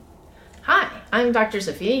I'm Dr.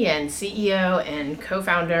 Sophia Yen, CEO and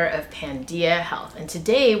co-founder of Pandia Health. And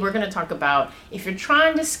today we're going to talk about if you're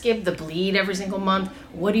trying to skip the bleed every single month,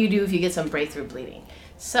 what do you do if you get some breakthrough bleeding?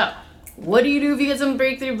 So, what do you do if you get some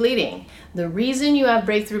breakthrough bleeding? The reason you have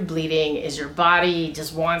breakthrough bleeding is your body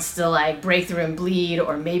just wants to break through and bleed,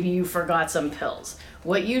 or maybe you forgot some pills.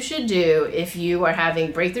 What you should do if you are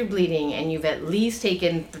having breakthrough bleeding and you've at least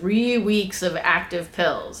taken 3 weeks of active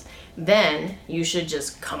pills, then you should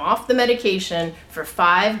just come off the medication for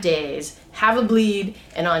 5 days, have a bleed,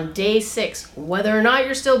 and on day 6, whether or not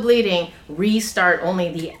you're still bleeding, restart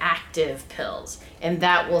only the active pills, and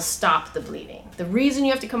that will stop the bleeding. The reason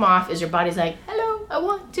you have to come off is your body's like, hello, I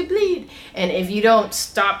want to bleed. And if you don't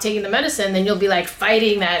stop taking the medicine, then you'll be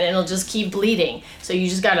fighting that and it'll just keep bleeding. So you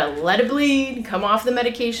just gotta let it bleed, come off the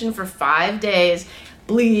medication for 5 days,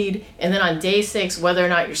 bleed, and then on day 6, whether or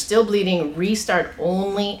not you're still bleeding, restart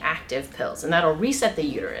only active pills, and that'll reset the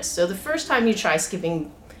uterus. So the first time you try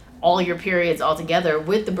skipping all your periods altogether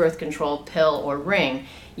with the birth control pill or ring,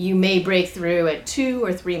 you may break through at 2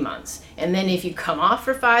 or 3 months. And then if you come off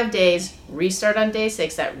for 5 days, restart on day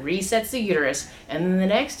 6, that resets the uterus, and then the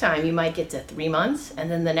next time you might get to 3 months,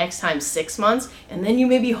 and then the next time 6 months, and then you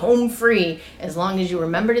may be home free as long as you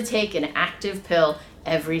remember to take an active pill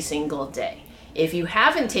every single day. If you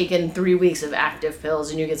haven't taken 3 weeks of active pills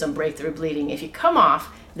and you get some breakthrough bleeding, if you come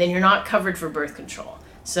off, then you're not covered for birth control.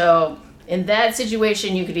 So in that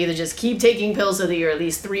situation, you could either just keep taking pills so that you're at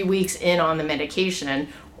least 3 weeks in on the medication,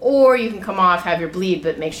 or you can come off, have your bleed,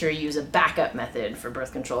 but make sure you use a backup method for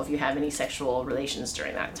birth control if you have any sexual relations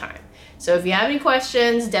during that time. So if you have any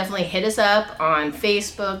questions, definitely hit us up on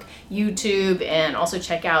Facebook, YouTube, and also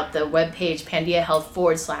check out the webpage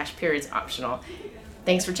pandiahealth.com/periods optional.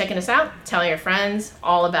 Thanks for checking us out, telling your friends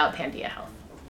all about Pandia Health.